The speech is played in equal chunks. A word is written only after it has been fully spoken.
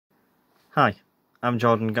Hi, I'm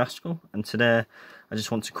Jordan Gaskell, and today I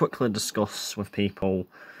just want to quickly discuss with people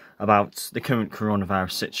about the current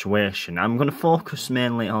coronavirus situation. I'm going to focus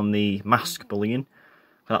mainly on the mask bullying.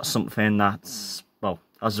 That's something that's, well,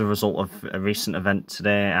 as a result of a recent event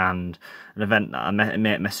today and an event that a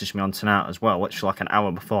mate messaged me on tonight as well, literally like an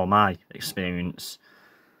hour before my experience.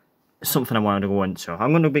 It's something I wanted to go into.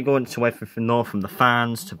 I'm going to be going into everything though, from the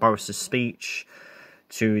fans to Boris's speech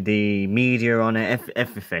to the media on it,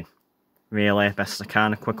 everything. Really, best I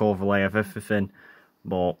can, a quick overlay of everything,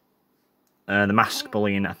 but the mask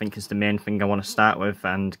bullying I think is the main thing I want to start with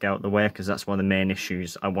and get out of the way, because that's one of the main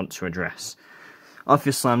issues I want to address.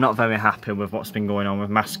 Obviously I'm not very happy with what's been going on with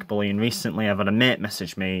mask bullying recently. I've had a mate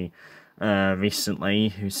message me recently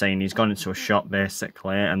who's saying he's gone into a shop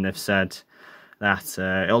basically, and they've said that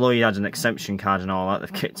although he had an exemption card and all that,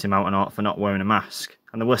 they've kicked him out and all for not wearing a mask.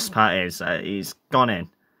 And the worst part is he's gone in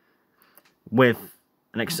with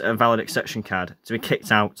a valid exception card to be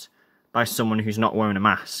kicked out by someone who's not wearing a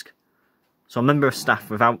mask. So a member of staff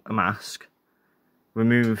without a mask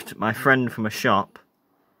removed my friend from a shop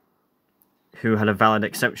who had a valid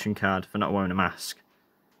exception card for not wearing a mask.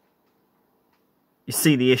 You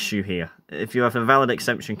see the issue here. If you have a valid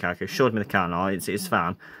exemption card, he showed me the card now, it's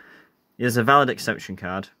fine. He has a valid exception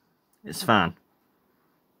card, it's fine.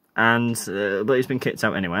 And but he's been kicked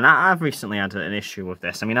out anyway. And I've recently had an issue with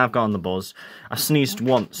this. I mean, I've got on the buzz. I sneezed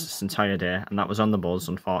once this entire day, and that was on the buzz,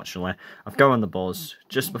 unfortunately. I've got on the buzz.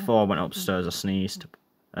 Just before I went upstairs, I sneezed.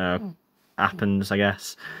 Happens, I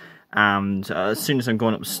guess. And as soon as I'm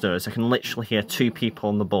going upstairs, I can literally hear two people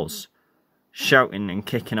on the buzz shouting and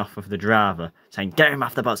kicking off of the driver, saying, "Get him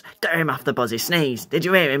off the buzz! Get him off the buzz! He sneezed! Did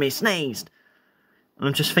you hear him? He sneezed!" And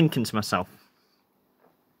I'm just thinking to myself,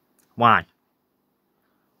 why?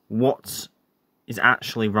 What is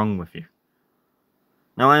actually wrong with you?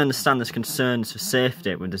 Now, I understand there's concerns for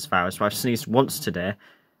safety with this virus, but I've sneezed once today,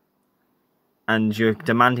 and you're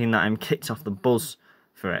demanding that I'm kicked off the bus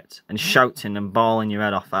for it, and shouting and bawling your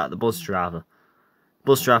head off at the bus driver. The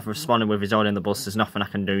bus driver responded with his own in the bus, there's nothing I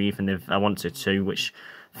can do even if I wanted to, which,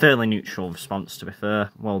 fairly neutral response to be fair,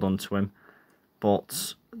 well done to him.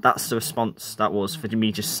 But that's the response that was for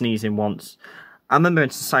me just sneezing once. I remember in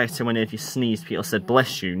society when if you sneezed, people said,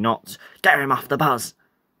 "Bless you," not "Get him off the buzz."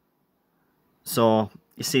 So,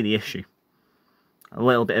 you see the issue. A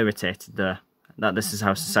little bit irritated there, that this is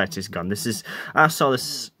how society's gone. I saw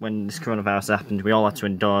this when this coronavirus happened, we all had to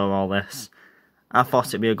endure all this. I thought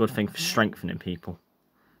it'd be a good thing for strengthening people,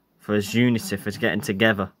 for us unity, for us getting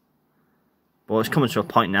together. But it's coming to a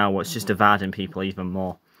point now where it's just dividing people even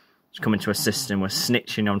more. It's coming to a system where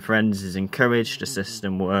snitching on friends is encouraged, a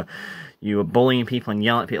system where you are bullying people and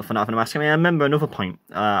yelling at people for not having a mask. I mean, I remember another point.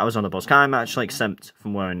 I was on the bus. I'm actually exempt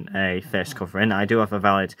from wearing a face covering. I do have a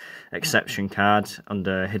valid exception card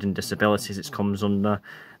under hidden disabilities it comes under.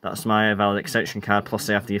 That's my valid exception card, plus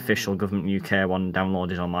I have the official government UK one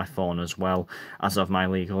downloaded on my phone as well, as of my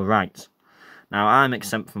legal rights. Now, I'm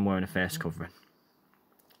exempt from wearing a face covering.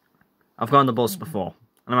 I've gone on the bus before,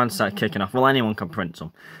 and a man started kicking off, well, anyone can print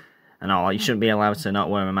them. And all, you shouldn't be allowed to not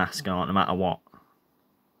wear a mask on no matter what.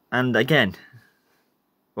 And again,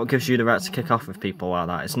 what gives you the right to kick off with people like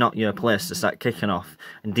that? It's not your place to start kicking off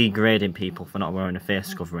and degrading people for not wearing a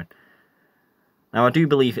face covering. Now, I do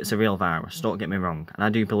believe it's a real virus, don't get me wrong, and I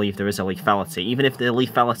do believe there is a lethality. Even if the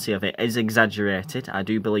lethality of it is exaggerated, I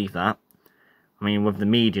do believe that. I mean, with the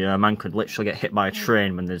media, a man could literally get hit by a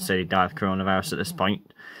train when they say he died of coronavirus at this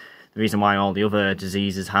point. The reason why all the other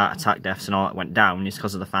diseases, heart attack deaths and all that went down is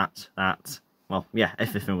because of the fact that, well, yeah,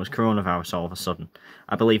 everything was coronavirus all of a sudden.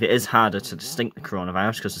 I believe it is harder to distinct the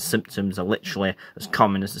coronavirus because the symptoms are literally as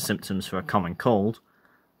common as the symptoms for a common cold.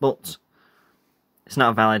 But it's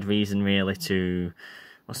not a valid reason really to,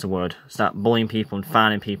 start bullying people and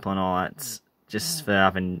fining people and all that just for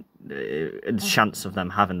having a chance of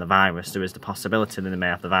them having the virus. There is the possibility that they may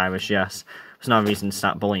have the virus, yes. There's no reason to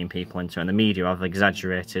start bullying people into it, and the media have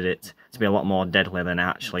exaggerated it to be a lot more deadly than it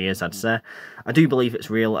actually is, I'd say. I do believe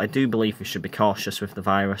it's real, I do believe we should be cautious with the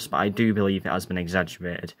virus, but I do believe it has been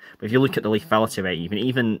exaggerated. But if you look at the lethality rate,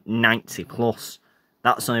 even 90 plus,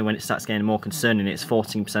 that's only when it starts getting more concerning. It's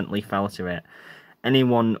 14% lethality rate. And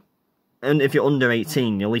if you're under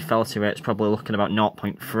 18, your lethality rate's probably looking about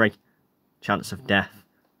 0.3 chance of death.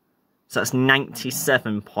 So that's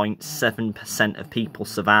 97.7% of people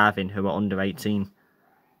surviving who are under 18.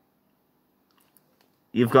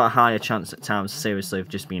 You've got a higher chance at times, seriously, of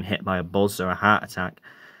just being hit by a buzz or a heart attack.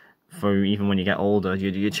 For even when you get older,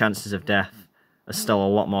 your chances of death are still a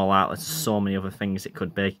lot more likely to so many other things it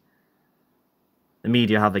could be. The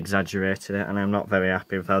media have exaggerated it, and I'm not very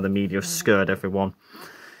happy with how the media have scared everyone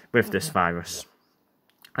with this virus.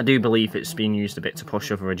 I do believe it's being used a bit to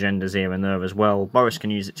push other agendas here and there as well. Boris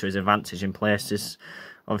can use it to his advantage in places.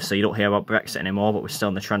 Obviously, you don't hear about Brexit anymore, but we're still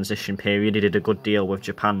in the transition period. He did a good deal with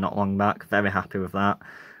Japan not long back. Very happy with that.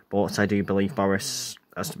 But I do believe Boris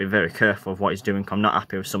has to be very careful of what he's doing. I'm not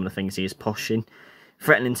happy with some of the things he is pushing.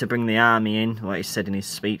 Threatening to bring the army in, what he said in his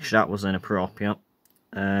speech, that was inappropriate.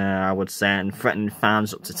 I would say, and threatening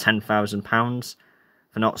fines up to £10,000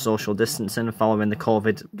 for not social distancing and following the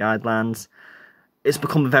COVID guidelines. It's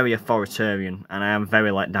become very authoritarian, and I am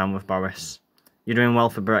very let down with Boris. You're doing well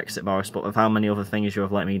for Brexit, Boris, but with how many other things you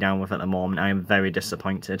have let me down with at the moment, I am very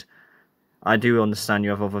disappointed. I do understand you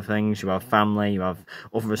have other things, you have family, you have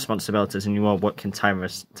other responsibilities, and you are working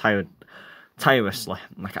tirelessly. I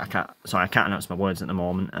can't announce my words at the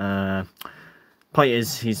moment. Point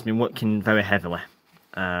is, he's been working very heavily,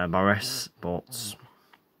 Boris, but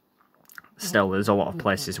still, there's a lot of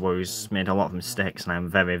places where he's made a lot of mistakes, and I'm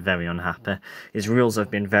very, very unhappy. His rules have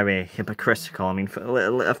been very hypocritical. I mean,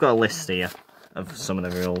 I've got a list here of some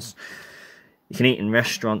of the rules. You can eat in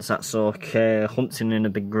restaurants, that's okay. Hunting in a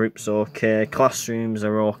big group's okay. Classrooms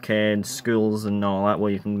are okay, and schools and all that,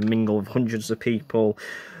 where you can mingle with hundreds of people.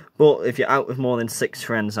 But if you're out with more than 6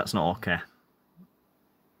 friends, that's not okay.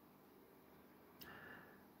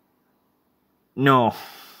 No.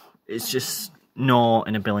 It's just no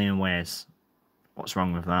in a billion ways. What's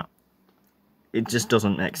wrong with that? It just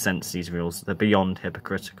doesn't make sense, these rules. They're beyond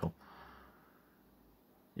hypocritical.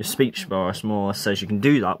 Your speech, Boris, more or less says you can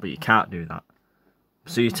do that, but you can't do that.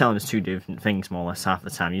 So you're telling us 2 different things, more or less, half the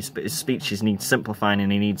time. His speeches need simplifying,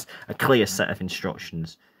 and he needs a clear set of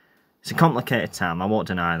instructions. It's a complicated time, I won't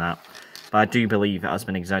deny that. But I do believe it has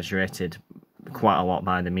been exaggerated quite a lot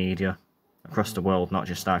by the media across the world, not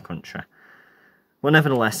just our country. Well,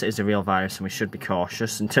 nevertheless, it is a real virus, and we should be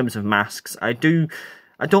cautious. In terms of masks, I don't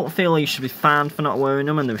feel like you should be fined for not wearing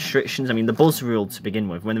them, and the restrictions. I mean, the buzz rule to begin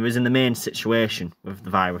with, when there was in the main situation with the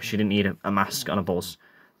virus, you didn't need a mask on a buzz.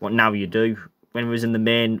 What now you do. When it was in the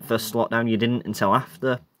main first lockdown, you didn't until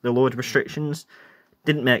after the lowered restrictions.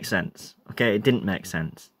 Didn't make sense. Okay, it didn't make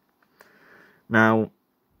sense. Now,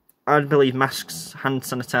 I believe masks, hand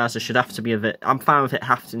sanitizer should have to be I'm fine with it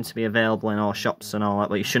having to be available in all shops and all that,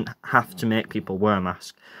 but you shouldn't have to make people wear a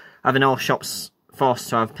mask. Having all shops forced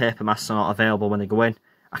to have paper masks not available when they go in,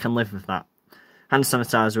 I can live with that. Hand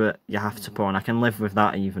sanitizer, you have to put on, I can live with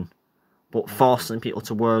that even. But forcing people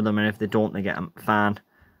to wear them, and if they don't, they get a fine,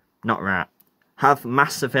 not right. Have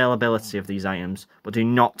mass availability of these items, but do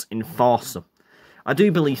not enforce them. I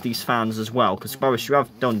do believe these fines as well, because Boris, you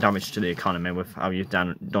have done damage to the economy with how you've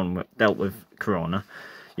dealt with Corona.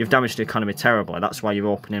 You've damaged the economy terribly. That's why you're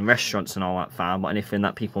opening restaurants and all that fine, but anything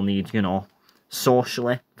that people need, you know,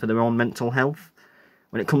 socially for their own mental health.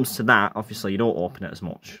 When it comes to that, obviously you don't open it as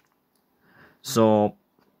much. So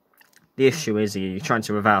the issue is here, you're trying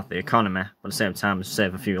to revive the economy, but at the same time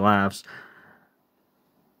save a few lives.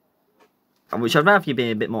 Which I'd rather you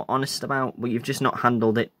be a bit more honest about, but you've just not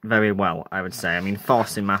handled it very well, I would say. I mean,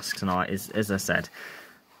 forcing masks and all that is, as I said,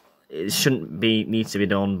 it shouldn't need to be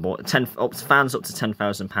done, but fines up to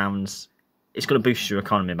 £10,000, it's going to boost your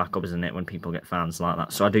economy back up, isn't it, when people get fines like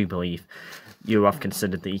that. So I do believe you have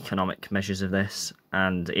considered the economic measures of this,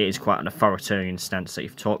 and it is quite an authoritarian stance that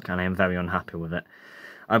you've took, and I am very unhappy with it.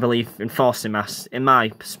 I believe enforcing masks, in my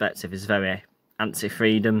perspective, is very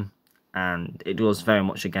anti-freedom, and it goes very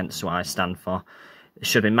much against what I stand for. It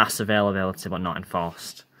should be mass availability, but not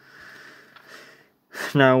enforced.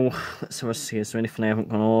 Now, let's have a see, is there anything I haven't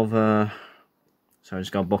gone over? So I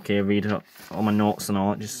just got a book here, read all my notes and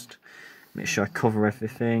all, just make sure I cover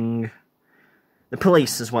everything. The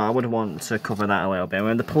police as well, I would want to cover that a little bit. I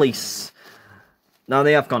mean, the police, now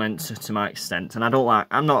they have gone into, to my extent, and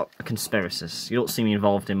I'm not a conspiracist. You don't see me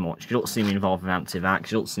involved in much. You don't see me involved with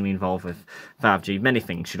anti-vax. You don't see me involved with 5G. Many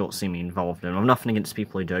things you don't see me involved in. I'm nothing against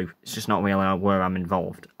people who do. It's just not really where I'm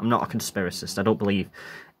involved. I'm not a conspiracist. I don't believe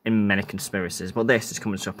in many conspiracies, but this is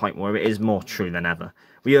coming to a point where it is more true than ever.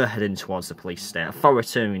 We are heading towards the police state,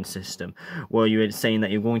 authoritarian system, where you're saying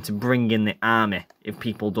that you're going to bring in the army if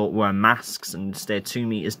people don't wear masks and stay 2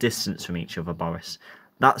 meters distance from each other, Boris.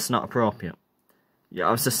 That's not appropriate.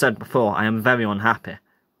 Yeah, as I said before, I am very unhappy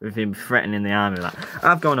with him threatening the army with that.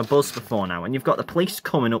 I've gone on a bus before now, and you've got the police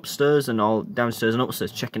coming upstairs and all downstairs and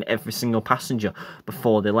upstairs, checking every single passenger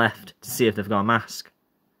before they left to see if they've got a mask.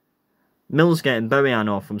 Mill's getting buried, I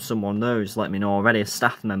know, from someone there who's let me know already, a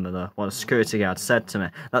staff member there, what a security guard said to me,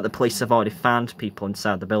 that the police have already fined people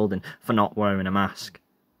inside the building for not wearing a mask.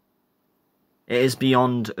 It is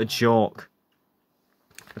beyond a joke.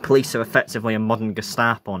 The police are effectively a modern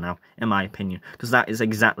Gestapo now, in my opinion, because that is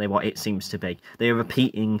exactly what it seems to be. They are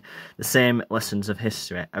repeating the same lessons of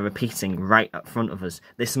history, are repeating right up front of us.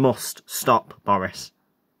 This must stop, Boris.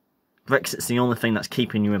 Brexit's the only thing that's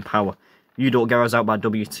keeping you in power. You don't get us out by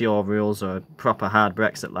WTO rules or proper hard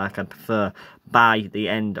Brexit like I'd prefer by the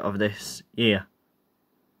end of this year.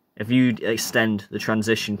 If you extend the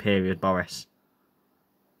transition period, Boris,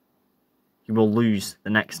 you will lose the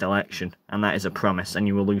next election, and that is a promise, and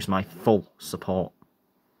you will lose my full support.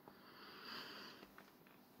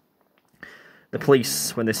 The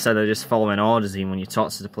police, when they said they're just following orders, even when you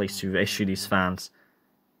talk to the police who issue these fines,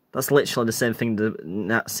 that's literally the same thing the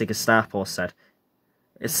Nazi Gestapo said.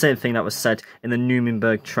 It's the same thing that was said in the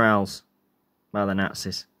Nuremberg trials by the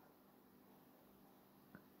Nazis.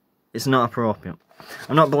 It's not appropriate.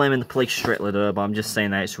 I'm not blaming the police strictly though, but I'm just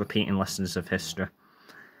saying that it's repeating lessons of history.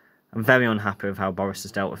 I'm very unhappy with how Boris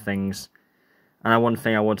has dealt with things. And one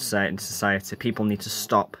thing I would say in society, people need to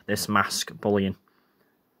stop this mask bullying.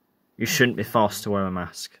 You shouldn't be forced to wear a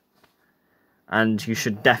mask. And you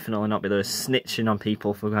should definitely not be there snitching on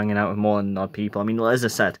people for hanging out with more than odd people. I mean, as I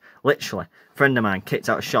said, literally, a friend of mine kicked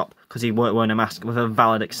out a shop because he weren't wearing a mask with a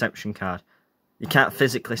valid exception card. You can't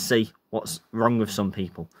physically see what's wrong with some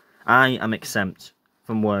people. I am exempt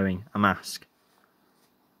from wearing a mask.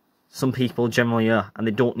 Some people generally are, and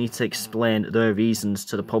they don't need to explain their reasons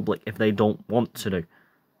to the public if they don't want to do.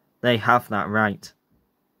 They have that right.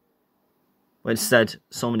 But instead,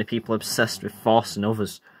 so many people are obsessed with forcing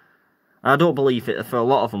others. And I don't believe it for a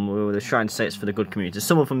lot of them where they're trying to say it's for the good community.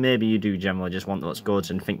 Some of them maybe you do generally just want what's good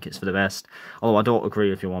and think it's for the best. Although I don't agree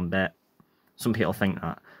with you one bit. Some people think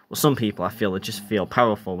that. Well, some people I feel they just feel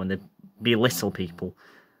powerful when they belittle people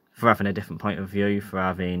for having a different point of view, for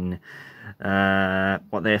having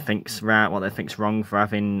what they think's right, what they think's wrong, for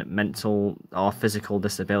having mental or physical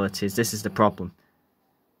disabilities. This is the problem.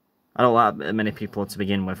 I don't like many people to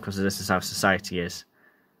begin with because this is how society is.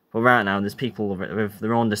 But right now, there's people with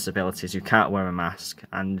their own disabilities who can't wear a mask,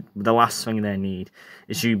 and the last thing they need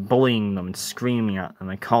is you bullying them and screaming at them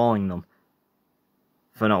and calling them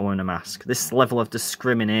for not wearing a mask. This level of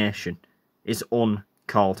discrimination is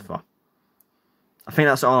uncalled for. I think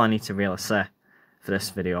that's all I need to really say for this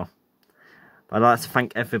video. But I'd like to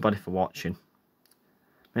thank everybody for watching.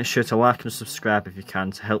 Make sure to like and subscribe if you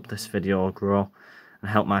can to help this video grow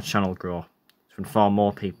and help my channel grow, to inform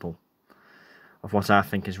more people of what I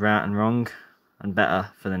think is right and wrong and better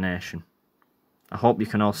for the nation. I hope you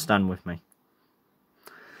can all stand with me.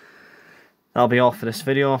 That'll be all for this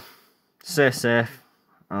video. Stay safe,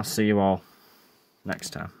 and I'll see you all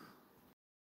next time.